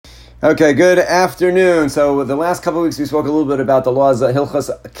Okay, good afternoon. So the last couple of weeks we spoke a little bit about the laws of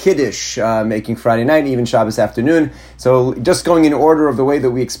Hilchos Kiddush, making Friday night, even Shabbos afternoon. So just going in order of the way that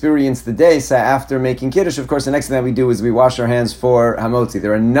we experience the day, so after making Kiddush, of course, the next thing that we do is we wash our hands for Hamotzi.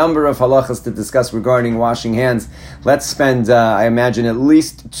 There are a number of halachas to discuss regarding washing hands. Let's spend, I imagine, at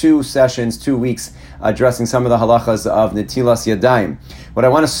least 2 weeks, addressing some of the halachas of Netilas Yadayim. What I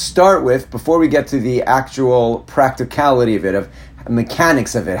want to start with, before we get to the actual practicality of it, of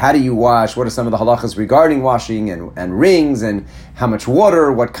mechanics of it. How do you wash? What are some of the halachas regarding washing and rings and how much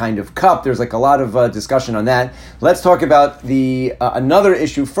water, what kind of cup? There's like a lot of discussion on that. Let's talk about the another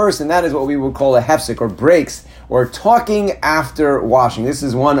issue first, and that is what we would call a hefsek or breaks or talking after washing. This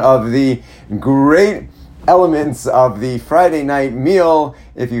is one of the great elements of the Friday night meal.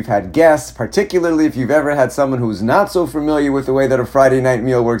 If you've had guests, particularly if you've ever had someone who's not so familiar with the way that a Friday night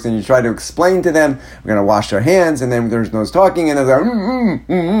meal works, and you try to explain to them, we're going to wash our hands, and then there's no talking, and there's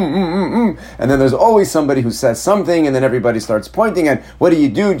and then there's always somebody who says something, and then everybody starts pointing, and what do?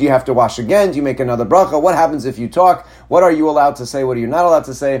 Do you have to wash again? Do you make another bracha? What happens if you talk? What are you allowed to say? What are you not allowed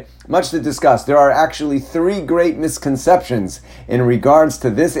to say? Much to discuss. There are actually 3 great misconceptions in regards to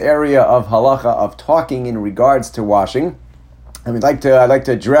this area of halacha, of talking in regards to washing. And I'd like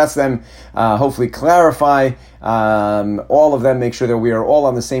to address them, hopefully clarify all of them, make sure that we are all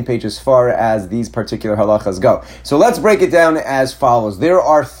on the same page as far as these particular halachas go. So let's break it down as follows. There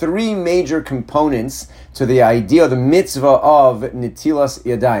are 3 major components to the idea, the mitzvah of Netilas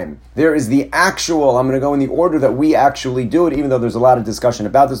Yadayim. There is the actual, I'm going to go in the order that we actually do it, even though there's a lot of discussion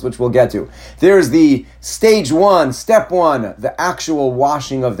about this, which we'll get to. There's the stage 1, step 1, the actual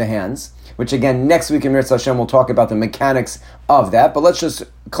washing of the hands, which again, next week in Mirz Hashem, we'll talk about the mechanics of that. But let's just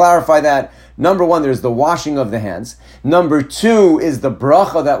clarify that. Number 1, there's the washing of the hands. Number 2 is the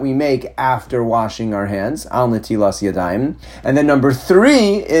bracha that we make after washing our hands, al netilas yadayim. And then number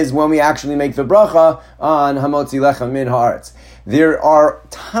 3 is when we actually make the bracha on hamotzi lechem min haaretz. There are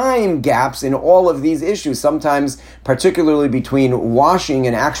time gaps in all of these issues, sometimes particularly between washing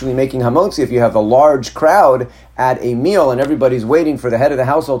and actually making hamotzi. If you have a large crowd at a meal and everybody's waiting for the head of the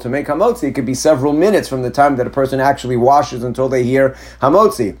household to make hamotzi, it could be several minutes from the time that a person actually washes until they hear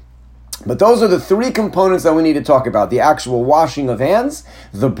hamotzi. But those are the 3 components that we need to talk about. The actual washing of hands,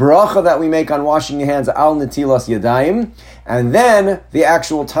 the bracha that we make on washing your hands, al netilas yadayim, and then the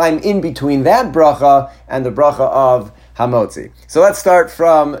actual time in between that bracha and the bracha of hamotzi. So let's start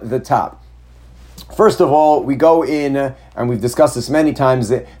from the top. First of all, we go in, and we've discussed this many times,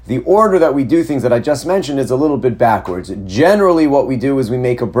 that the order that we do things that I just mentioned is a little bit backwards. Generally, what we do is we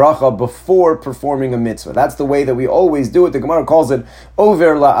make a bracha before performing a mitzvah. That's the way that we always do it. The Gemara calls it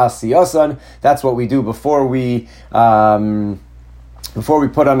over la'asiyasan. That's what we do before we put on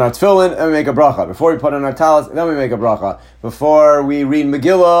our tefillin, then we make a bracha. Before we put on our talis, then we make a bracha. Before we read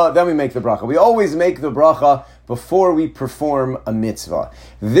Megillah, then we make the bracha. We always make the bracha before we perform a mitzvah.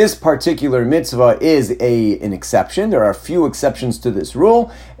 This particular mitzvah is an exception. There are a few exceptions to this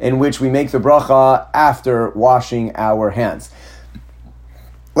rule in which we make the bracha after washing our hands.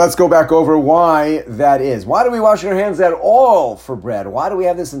 Let's go back over why that is. Why do we wash our hands at all for bread? Why do we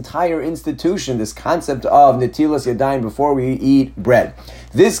have this entire institution, this concept of netilas yadayim before we eat bread?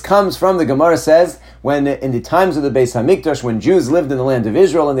 This comes from, the Gemara says, when in the times of the Beis Hamikdash, when Jews lived in the land of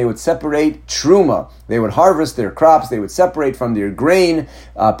Israel and they would separate truma, they would harvest their crops, they would separate from their grain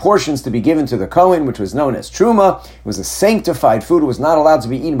portions to be given to the Kohen, which was known as truma. It was a sanctified food. It was not allowed to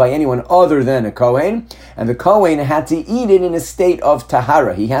be eaten by anyone other than a Kohen, and the Kohen had to eat it in a state of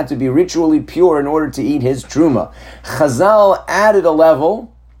tahara. He had to be ritually pure in order to eat his truma. Chazal added a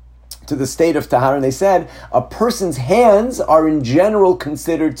level to the state of tahara, and they said a person's hands are in general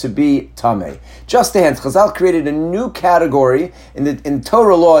considered to be tameh. Just the hands. Chazal created a new category in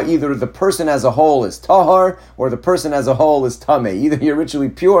Torah law. Either the person as a whole is tahar, or the person as a whole is tameh. Either you're ritually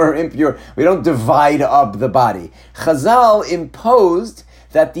pure or impure. We don't divide up the body. Chazal imposed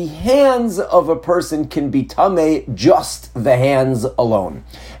that the hands of a person can be tameh, just the hands alone.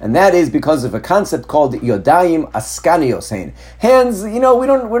 And that is because of a concept called yodayim askaniosein. Hands,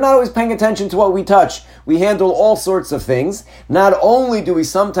 we're not always paying attention to what we touch. We handle all sorts of things. Not only do we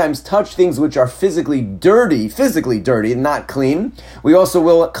sometimes touch things which are physically dirty, not clean, we also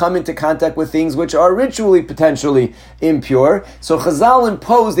will come into contact with things which are ritually potentially impure. So Chazal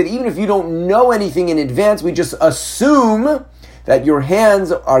imposed that even if you don't know anything in advance, we just assume that your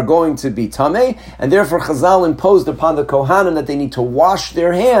hands are going to be tameh, and therefore Chazal imposed upon the Kohanim that they need to wash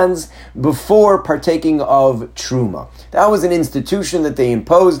their hands before partaking of Truma. That was an institution that they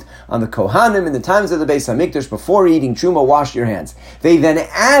imposed on the Kohanim in the times of the Beis HaMikdash. Before eating Truma, wash your hands. They then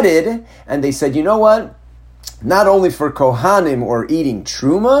added, and they said, you know what? not only for Kohanim or eating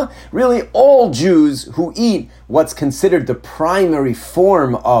Truma, really all Jews who eat what's considered the primary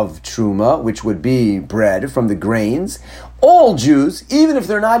form of Truma, which would be bread from the grains. All Jews, even if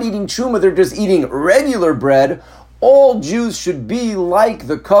they're not eating Truma, they're just eating regular bread, all Jews should be like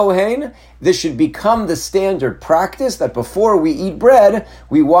the Kohen. This should become the standard practice that before we eat bread,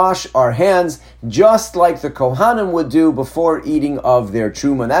 we wash our hands just like the Kohanim would do before eating of their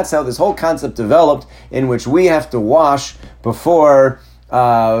Truma. And that's how this whole concept developed, in which we have to wash before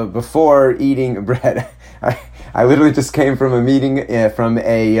eating bread. I literally just came from a meeting from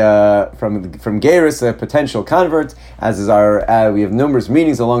Geiris, a potential convert, as is our, we have numerous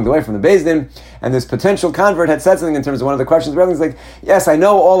meetings along the way from the Beis Din, and this potential convert had said something in terms of one of the questions. He's like, yes, I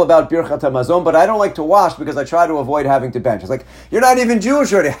know all about Birchat HaMazon, but I don't like to wash because I try to avoid having to bench. It's like, you're not even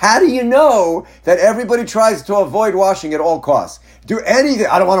Jewish already. How do you know that everybody tries to avoid washing at all costs? Do anything.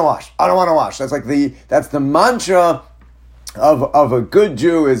 I don't want to wash. I don't want to wash. That's the mantra of a good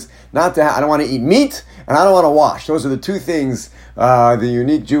Jew, is not to I don't want to eat meat and I don't want to wash. Those are the two things, the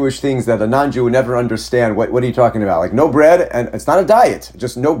unique Jewish things that a non-Jew would never understand. What are you talking about? Like no bread, and it's not a diet,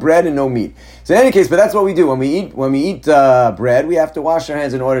 just no bread and no meat. So in any case, but that's what we do. When we eat bread, we have to wash our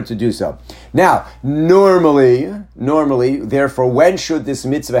hands in order to do so. Now, normally, therefore, when should this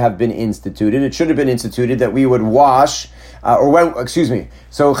mitzvah have been instituted? It should have been instituted that we would wash,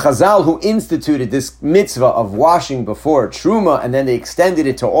 So Chazal, who instituted this mitzvah of washing before Truma, and then they extended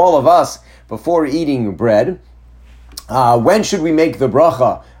it to all of us before eating bread, when should we make the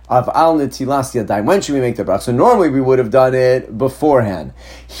bracha of Al Netilas Yadayim? When should we make the bracha? So normally we would have done it beforehand.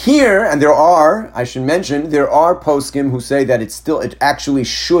 Here, and I should mention, there are poskim who say that it actually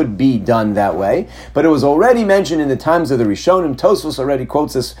should be done that way, but it was already mentioned in the times of the Rishonim. Tosfos already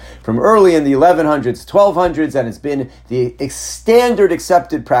quotes this from early in the 1100s, 1200s, and it's been the standard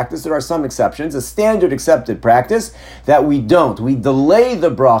accepted practice. There are some exceptions, a standard accepted practice that we delay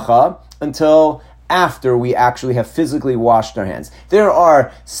the bracha until after we actually have physically washed our hands. There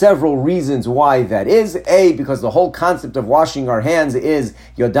are several reasons why that is. A, because the whole concept of washing our hands is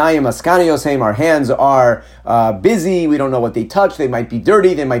Yodayim Askaniyosheim. Our hands are busy. We don't know what they touch. They might be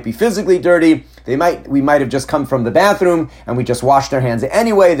dirty. They might be physically dirty. We might have just come from the bathroom and we just washed our hands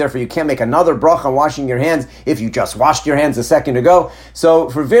anyway. Therefore, you can't make another bracha on washing your hands if you just washed your hands a second ago. So,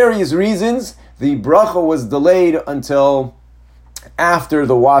 for various reasons, the bracha was delayed until after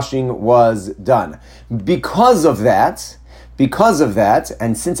the washing was done. Because of that,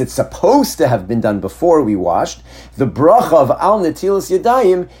 and since it's supposed to have been done before we washed, the bracha of Al Netilas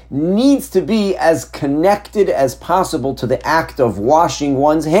Yadayim needs to be as connected as possible to the act of washing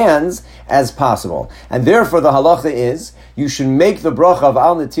one's hands as possible. And therefore the halacha is, you should make the bracha of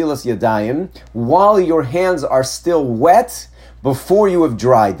Al Netilas Yadayim while your hands are still wet, before you have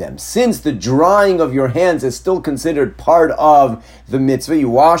dried them. Since the drying of your hands is still considered part of the mitzvah,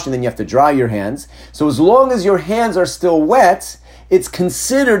 you wash and then you have to dry your hands. So as long as your hands are still wet, it's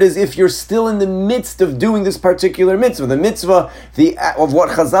considered as if you're still in the midst of doing this particular mitzvah. The mitzvah of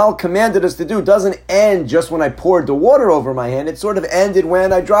what Chazal commanded us to do doesn't end just when I poured the water over my hand. It sort of ended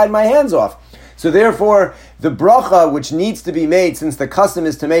when I dried my hands off. So therefore, the bracha, which needs to be made, since the custom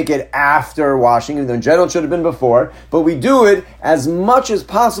is to make it after washing, and in general it should have been before, but we do it as much as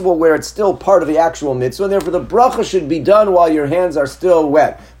possible where it's still part of the actual mitzvah, and therefore the bracha should be done while your hands are still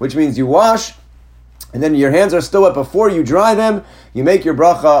wet, which means you wash, and then your hands are still wet before you dry them, you make your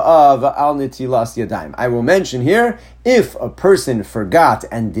bracha of Al Netilas Yadayim. I will mention here, if a person forgot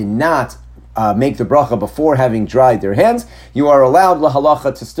and did not make the bracha before having dried their hands, you are allowed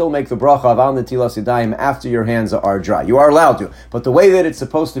lahalacha to still make the bracha of Al Netilas Yadayim after your hands are dry. You are allowed to. But the way that it's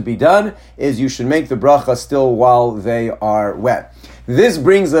supposed to be done is you should make the bracha still while they are wet. This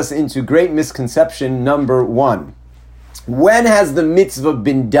brings us into great misconception number 1. When has the mitzvah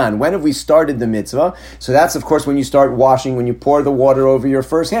been done? When have we started the mitzvah? So that's, of course, when you start washing, when you pour the water over your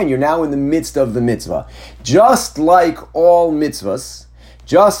first hand. You're now in the midst of the mitzvah. Just like all mitzvahs,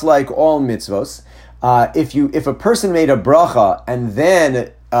 if a person made a bracha and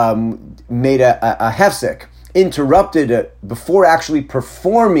then made a hefsek, interrupted it before actually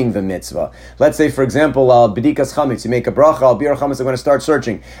performing the mitzvah. Let's say, for example, b'dikas chametz, you make a bracha, al bir chametz, I'm going to start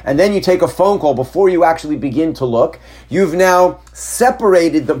searching, and then you take a phone call before you actually begin to look. You've now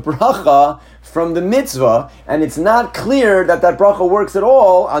separated the bracha from the mitzvah, and it's not clear that bracha works at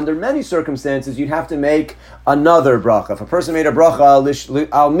all. Under many circumstances, you'd have to make another bracha. If a person made a bracha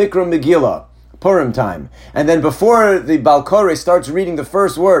al mikra megillah, Purim time. And then before the Balkore starts reading the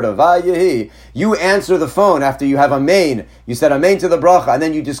first word of Vayehi, you answer the phone after you have Amen. You said Amen to the bracha, and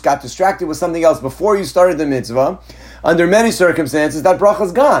then you just got distracted with something else before you started the mitzvah. Under many circumstances, that bracha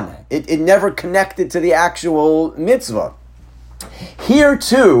is gone. It never connected to the actual mitzvah. Here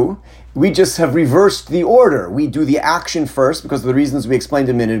too, we just have reversed the order. We do the action first because of the reasons we explained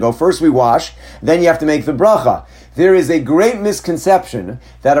a minute ago. First we wash, then you have to make the bracha. There is a great misconception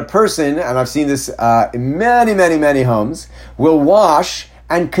that a person, and I've seen this in many, many, many homes, will wash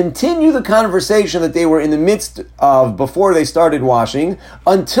and continue the conversation that they were in the midst of before they started washing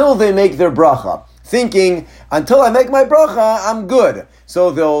until they make their bracha, thinking, until I make my bracha, I'm good.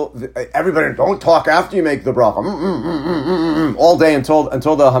 So everybody, don't talk after you make the bracha, all day until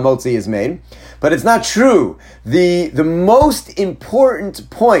the hamotzi is made. But it's not true. The most important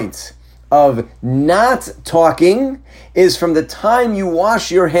point of not talking is from the time you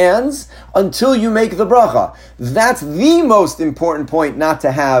wash your hands until you make the bracha. That's the most important point, not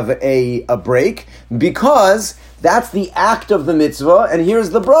to have a break, because that's the act of the mitzvah, and here's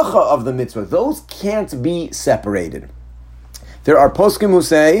the bracha of the mitzvah. Those can't be separated. There are poskim who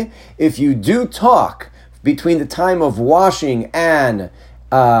say, if you do talk between the time of washing and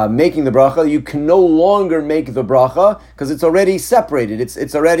making the bracha, you can no longer make the bracha because it's already separated.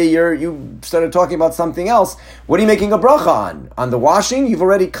 It's already, you started talking about something else. What are you making a bracha on? On the washing, you've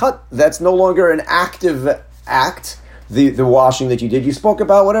already cut. That's no longer an active act. The washing that you did, you spoke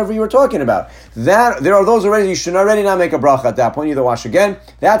about whatever you were talking about. That there are those already, you should already not make a bracha at that point. You either wash again.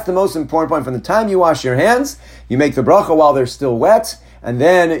 That's the most important point. From the time you wash your hands, you make the bracha while they're still wet, and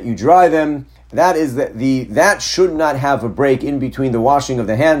then you dry them. That is that should not have a break in between the washing of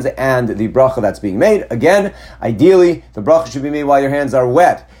the hands and the bracha that's being made. Again, ideally, the bracha should be made while your hands are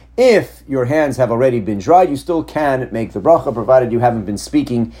wet. If your hands have already been dried, you still can make the bracha, provided you haven't been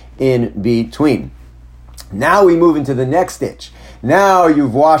speaking in between. Now we move into the next stage. Now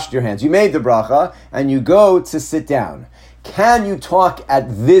you've washed your hands. You made the bracha, and you go to sit down. Can you talk at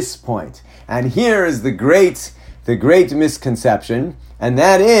this point? And here is the great misconception, and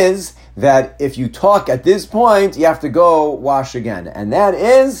that is that if you talk at this point, you have to go wash again. And that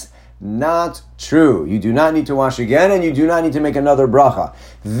is not true. You do not need to wash again, and you do not need to make another bracha.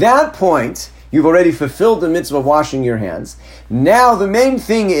 That point, you've already fulfilled the mitzvah of washing your hands. Now the main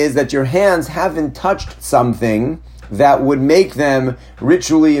thing is that your hands haven't touched something that would make them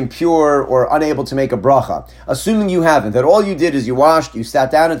ritually impure or unable to make a bracha. Assuming you haven't, that all you did is you washed, you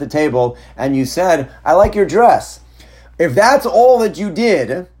sat down at the table, and you said, I like your dress. If that's all that you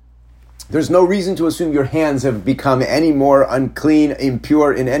did, there's no reason to assume your hands have become any more unclean,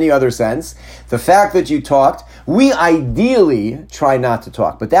 impure in any other sense. The fact that you talked, we ideally try not to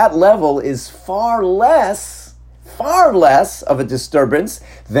talk, but that level is far less of a disturbance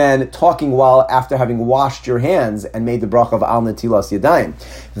than talking while after having washed your hands and made the bracha of al netilas yadayim.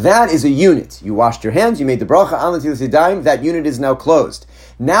 That is a unit. You washed your hands, you made the bracha al netilas yadayim, that unit is now closed.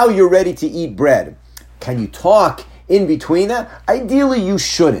 Now you're ready to eat bread. Can you talk in between that? Ideally, you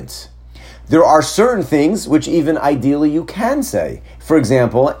shouldn't. There are certain things which even ideally you can say. For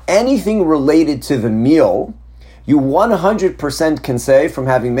example, anything related to the meal, you 100% can say from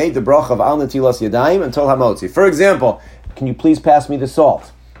having made the bracha of al netilas yadayim until hamotzi. For example, can you please pass me the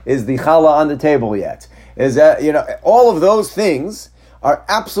salt? Is the challah on the table yet? Is that, all of those things are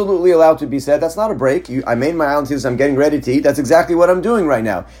absolutely allowed to be said. That's not a break. I made my al netilas, I'm getting ready to eat. That's exactly what I'm doing right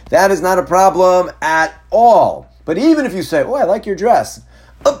now. That is not a problem at all. But even if you say, I like your dress.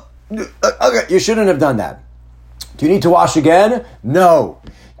 Okay, you shouldn't have done that. Do you need to wash again? No.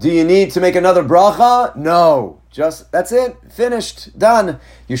 Do you need to make another bracha? No. That's it. Finished. Done.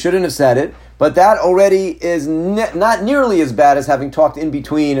 You shouldn't have said it. But that already is not nearly as bad as having talked in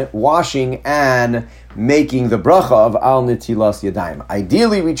between washing and making the bracha of al netilas yadayim.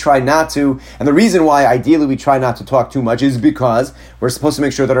 Ideally, we try not to, and the reason why ideally we try not to talk too much is because we're supposed to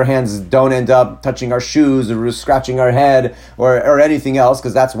make sure that our hands don't end up touching our shoes or scratching our head or anything else,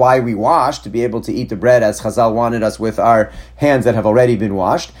 because that's why we wash, to be able to eat the bread as Chazal wanted us with our hands that have already been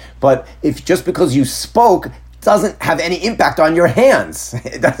washed. But if just because you spoke doesn't have any impact on your hands,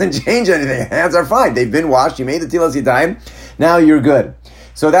 it doesn't change anything. Your hands are fine. They've been washed. You made the tilas yadayim. Now you're good.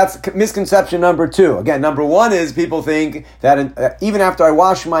 So that's misconception number 2. Again, number 1 is people think that even after I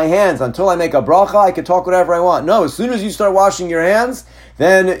wash my hands, until I make a bracha, I can talk whatever I want. No, as soon as you start washing your hands,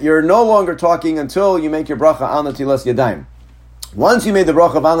 then you're no longer talking until you make your bracha al netilas yadayim. Once you made the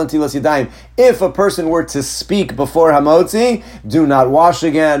bracha of al netilas yadayim, if a person were to speak before hamotzi, do not wash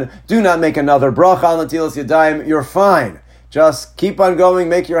again, do not make another bracha al netilas yadayim, you're fine. Just keep on going,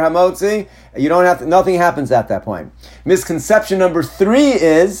 make your hamotzi. You don't have to, nothing happens at that point. Misconception number 3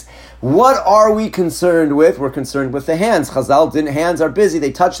 is, What are we concerned with? We're concerned with the hands. Hands are busy.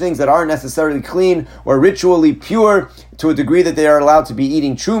 They touch things that aren't necessarily clean or ritually pure to a degree that they are allowed to be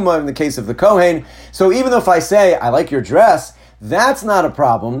eating truma in the case of the Kohen. So even though if I say, I like your dress, that's not a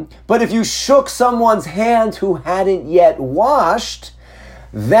problem. But if you shook someone's hand who hadn't yet washed,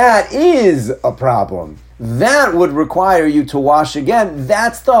 that is a problem. That would require you to wash again.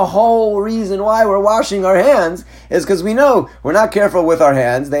 That's the whole reason why we're washing our hands, is because we know we're not careful with our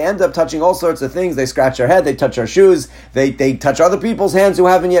hands. They end up touching all sorts of things. They scratch our head, they touch our shoes, they touch other people's hands who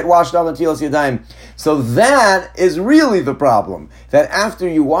haven't yet washed on the Netilas Yadayim. So that is really the problem. That after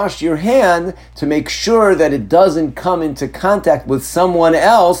you wash your hand, to make sure that it doesn't come into contact with someone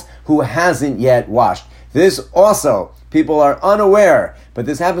else who hasn't yet washed. This also, people are unaware, but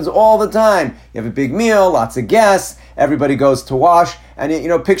this happens all the time. You have a big meal, lots of guests, everybody goes to wash, and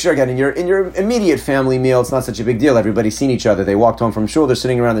picture again, in your immediate family meal, it's not such a big deal. Everybody's seen each other. They walked home from shul, they're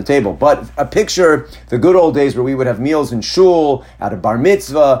sitting around the table. But a picture, the good old days where we would have meals in shul, at a bar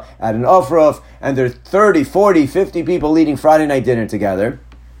mitzvah, at an ofruf, and there are 30, 40, 50 people eating Friday night dinner together.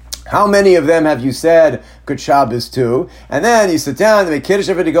 How many of them have you said good Shabbos to? And then you sit down, they make Kiddush,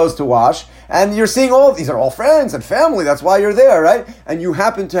 everybody goes to wash, and you're seeing these are all friends and family, that's why you're there, right? And you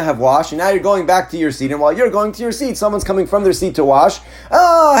happen to have washed, and now you're going back to your seat, and while you're going to your seat, someone's coming from their seat to wash.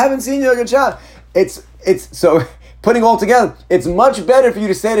 Oh, I haven't seen you, good Shabbos. It's so, putting all together, it's much better for you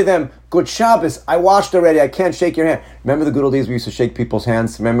to say to them, good Shabbos, I washed already, I can't shake your hand. Remember the good old days we used to shake people's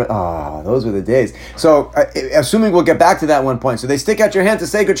hands? Remember? Those were the days. So, assuming we'll get back to that one point. So they stick out your hand to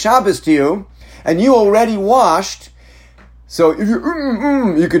say good Shabbos to you, and you already washed. So if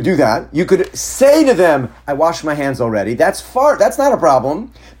you could do that. You could say to them, I washed my hands already. That's not a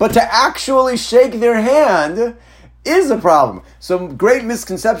problem. But to actually shake their hand is a problem. So great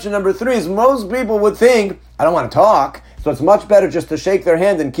misconception number 3 is most people would think, I don't want to talk, so it's much better just to shake their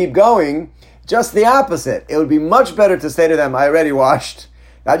hand and keep going. Just the opposite. It would be much better to say to them, I already washed.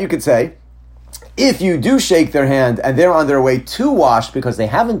 That you could say. If you do shake their hand and they're on their way to wash because they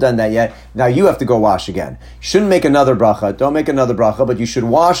haven't done that yet, now you have to go wash again. You shouldn't make another bracha. Don't make another bracha, but you should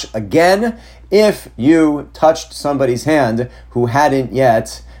wash again if you touched somebody's hand who hadn't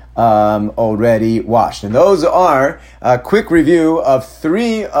yet already washed. And those are a quick review of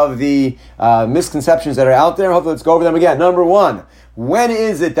 3 of the misconceptions that are out there. Hopefully let's go over them again. Number 1, when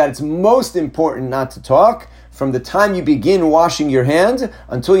is it that it's most important not to talk? From the time you begin washing your hand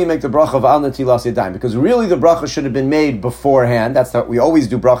until you make the bracha of Al Netilas Yadayim. Because really the bracha should have been made beforehand. That's how we always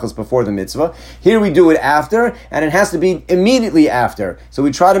do brachas before the mitzvah. Here we do it after, and it has to be immediately after. So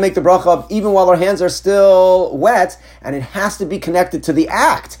we try to make the bracha even while our hands are still wet, and it has to be connected to the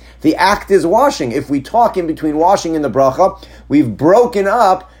act. The act is washing. If we talk in between washing and the bracha, we've broken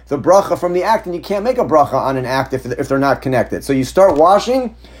up the bracha from the act, and you can't make a bracha on an act if they're not connected. So you start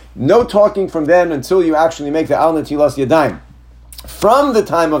washing, no talking from then until you actually make the Al Netilas Yadayim. From the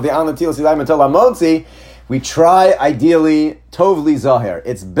time of the Al Netilas Yadayim until Hamotzi, we try ideally Tov Li Zahir.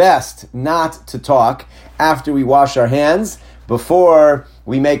 It's best not to talk after we wash our hands before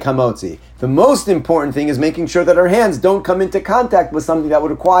we make Hamotzi. The most important thing is making sure that our hands don't come into contact with something that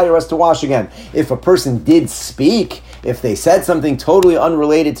would require us to wash again. If a person did speak, if they said something totally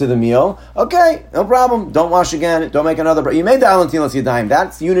unrelated to the meal, okay, no problem. Don't wash again. Don't make another. You made the Al Netilas Yadayim.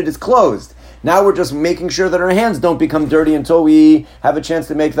 That unit is closed. Now we're just making sure that our hands don't become dirty until we have a chance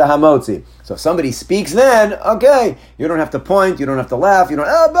to make the Hamotzi. So if somebody speaks then, okay, you don't have to point, you don't have to laugh, you don't,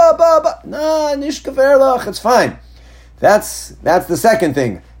 no, nishkaver, it's fine. That's the second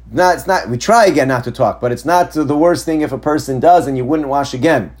thing. It's not. We try again not to talk, but it's not the worst thing if a person does and you wouldn't wash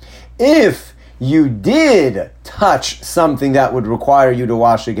again. If you did touch something that would require you to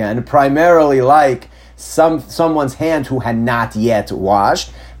wash again, primarily like someone's hand who had not yet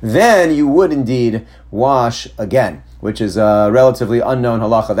washed, then you would indeed wash again, which is a relatively unknown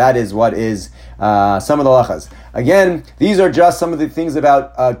halacha. That is what is some of the halachas. Again, these are just some of the things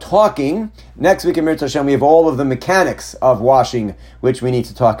about talking. Next week in Mir Hashem, we have all of the mechanics of washing, which we need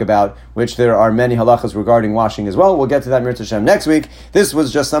to talk about, which there are many halachas regarding washing as well. We'll get to that Mir Hashem next week. This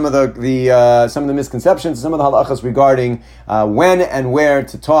was just some of the misconceptions, some of the halachas regarding when and where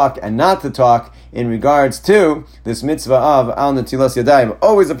to talk and not to talk in regards to this mitzvah of Al Netilas Yadayim.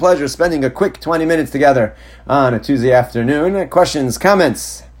 Always a pleasure spending a quick 20 minutes together on a Tuesday afternoon. Questions,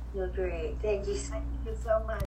 comments? You're great. Thank you so much.